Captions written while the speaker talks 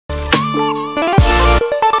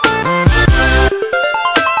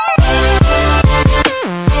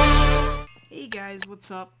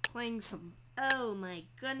what's up? Playing some... Oh my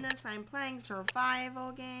goodness, I'm playing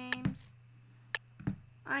survival games.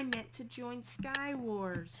 I meant to join Sky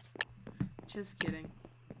Wars. Just kidding.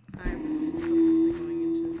 I was purposely going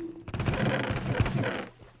into...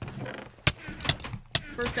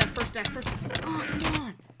 First death. Oh, come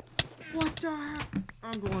on. What the heck?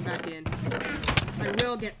 I'm going back in. I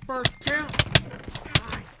will get first kill.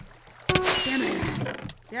 Damn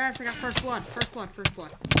it. Yes, I got first blood. First blood.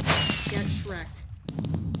 Get Shrek'd.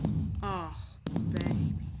 Oh,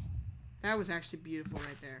 baby. That was actually beautiful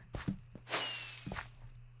right there.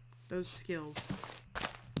 Those skills.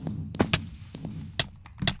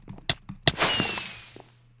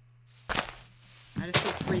 I just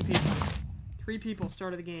killed 3 people. 3 people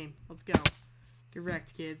started the game. Let's go. Get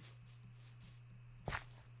wrecked, kids.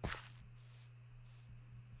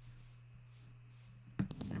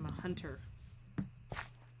 I'm a hunter.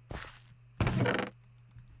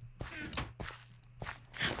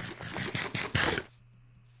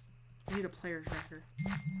 I need a player tracker.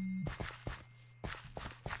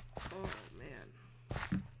 Oh, man.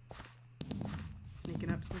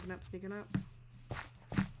 Sneaking up.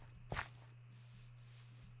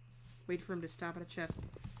 Wait for him to stop at a chest.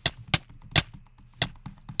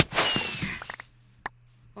 Yes!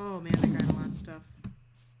 Oh, man, that got a lot of stuff.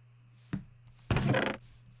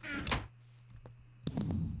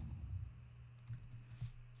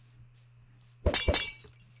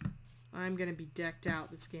 I'm gonna be decked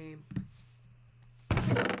out this game.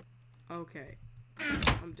 Okay.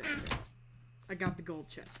 I'm decked out. I got the gold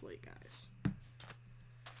chest plate, guys.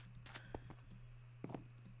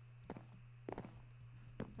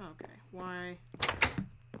 Okay. Why?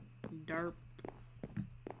 Derp.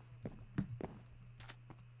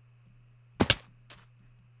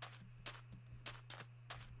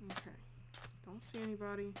 Okay. Don't see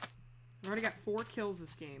anybody. I've already got 4 kills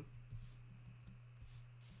this game.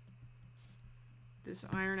 This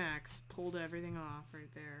iron axe pulled everything off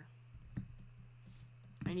right there.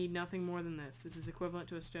 I need nothing more than this. This is equivalent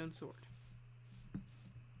to a stone sword.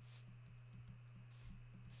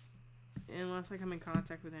 Unless I come in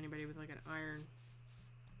contact with anybody with like an iron,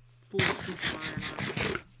 full suit of iron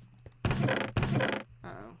armor.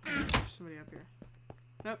 Uh-oh. There's somebody up here.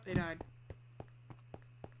 Nope, they died.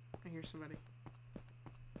 I hear somebody.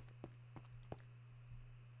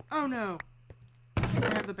 Oh no! I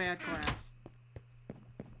have the bad class.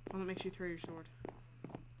 One that makes you throw your sword.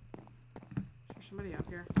 Is there somebody up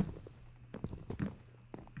here?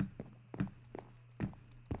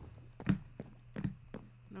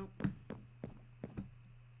 Nope.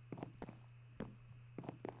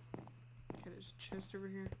 Okay, there's a chest over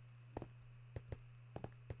here.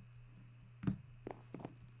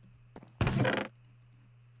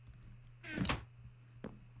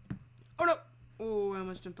 Oh no! Oh, I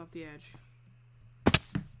almost jumped off the edge.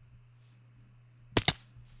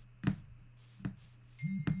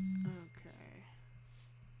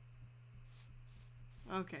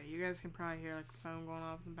 Okay, you guys can probably hear like the phone going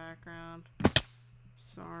off in the background.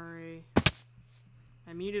 Sorry.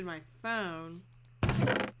 I muted my phone. Wait,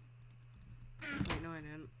 no I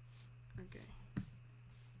didn't. Okay.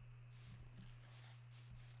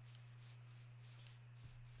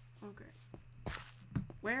 Okay.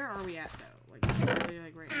 Where are we at though? Like, really,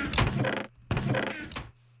 like right now.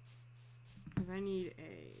 Because I need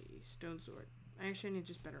a stone sword. Actually, I need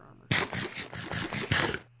just better armor.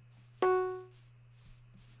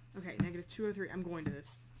 Okay, -203. I'm going to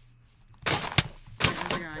this. Okay,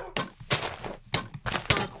 there's a guy. It's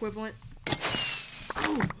got equivalent.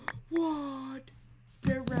 Oh! What?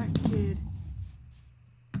 Get wrecked, kid.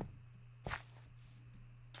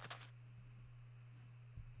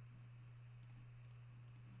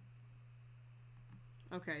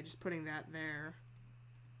 Okay, just putting that there.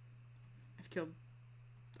 I've killed...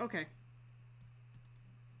 Okay.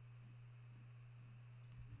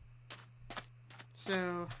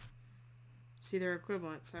 So, see, they're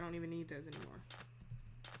equivalents. I don't even need those anymore.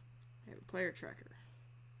 I have a player tracker.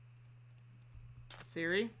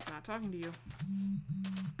 Siri, not talking to you.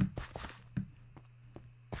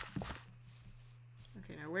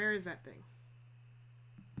 Okay, now where is that thing?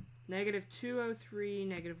 -203,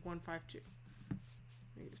 -152.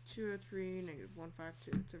 -203,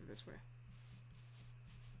 -152. It's over this way.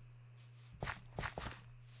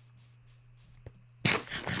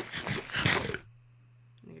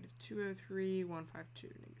 -203, 152.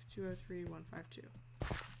 -203, 152.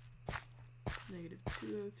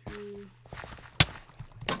 -203.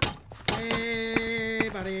 Hey,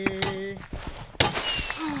 buddy.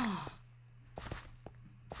 Oh.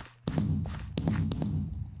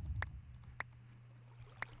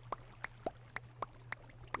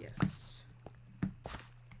 Yes.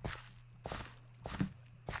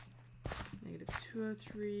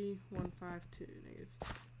 203, 152. Negative.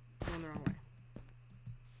 Going the wrong way.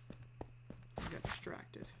 I got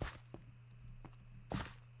distracted.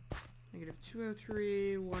 Negative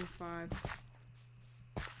 203, 15.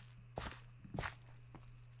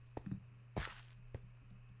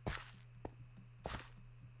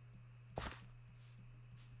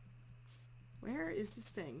 Where is this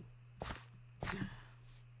thing?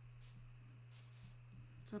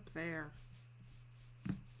 It's up there.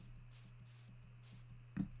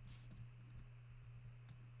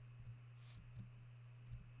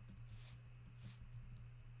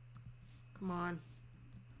 Come on.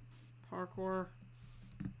 Parkour.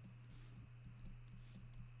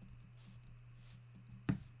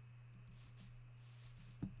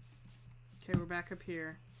 Okay, we're back up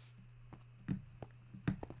here.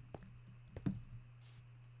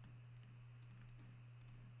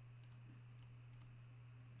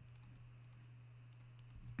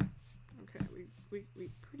 Okay, we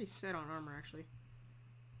pretty set on armor actually.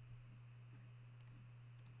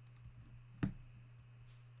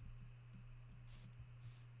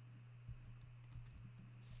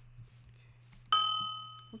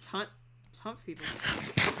 Let's hunt for people.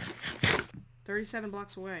 37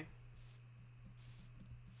 blocks away.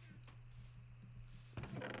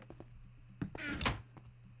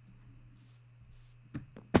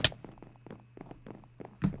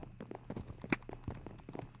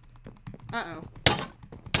 Uh-oh.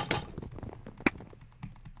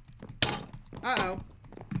 Uh-oh.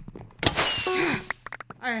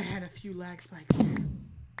 I had a few lag spikes here.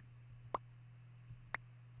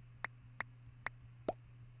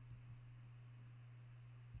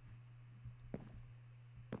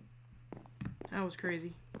 That was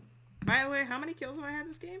crazy. By the way, how many kills have I had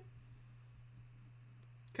this game?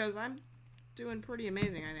 Because I'm doing pretty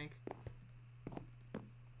amazing, I think.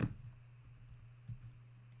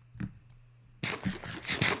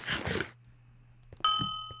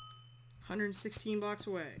 116 blocks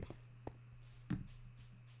away.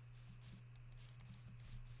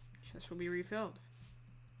 Chest will be refilled.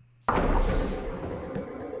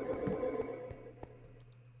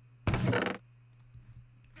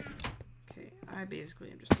 Okay, I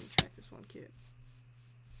basically am just going to check this one kid.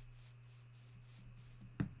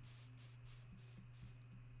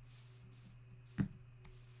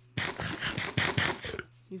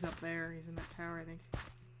 He's up there. He's in that tower, I think.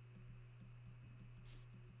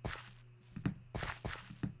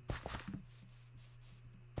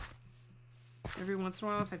 Every once in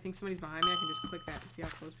a while, if I think somebody's behind me, I can just click that and see how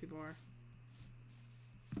close people are.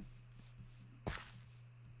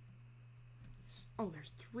 Oh, there's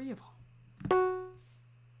 3 of them.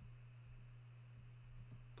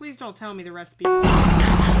 Please don't tell me the rest of people.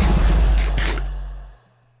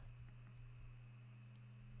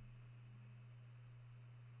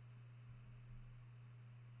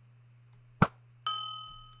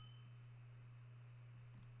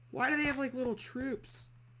 Why do they have like little troops?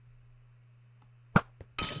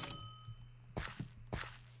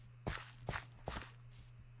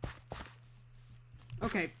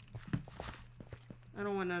 Okay. I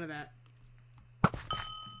don't want none of that.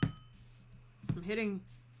 I'm hitting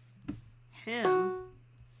him.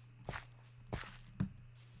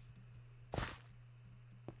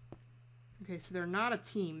 Okay, so they're not a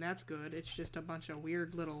team. That's good. It's just a bunch of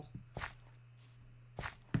weird little...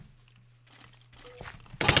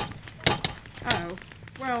 Uh-oh.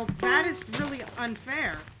 Well, that is really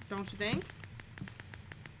unfair, don't you think?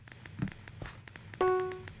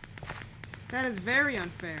 That is very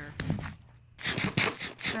unfair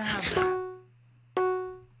to have that.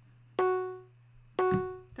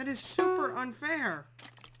 That is super unfair.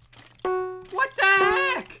 What the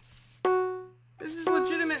heck? This is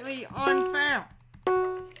legitimately unfair.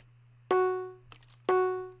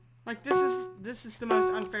 Like, this is the most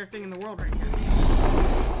unfair thing in the world right here.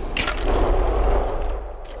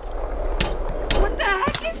 What the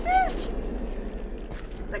heck is this?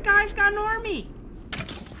 The guy's got an army.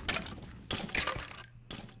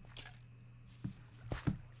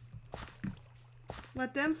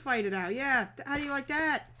 Let them fight it out. Yeah, how do you like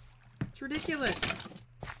that? It's ridiculous.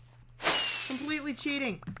 Completely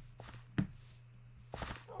cheating.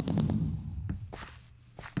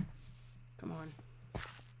 Come on.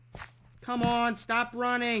 Come on, stop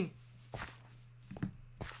running.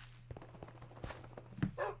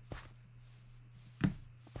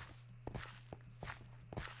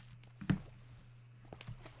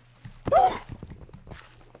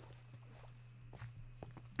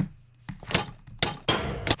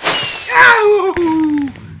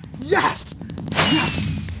 Yes!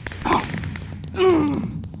 Yes! Oh.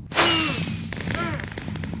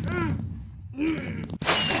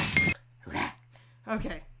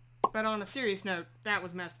 on a serious note, that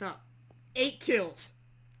was messed up. 8 kills.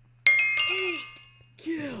 8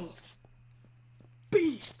 kills.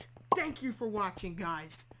 Beast. Thank you for watching,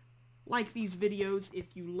 guys. Like these videos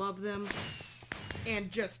if you love them.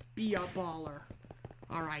 And just be a baller.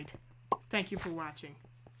 Alright. Thank you for watching.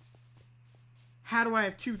 How do I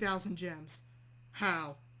have 2,000 gems?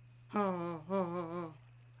 How?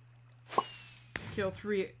 Kill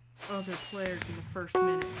 3 other players in the first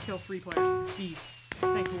minute. Kill 3 players. Beast.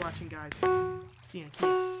 Thanks for watching, guys. See you in a key.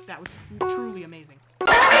 That was truly amazing.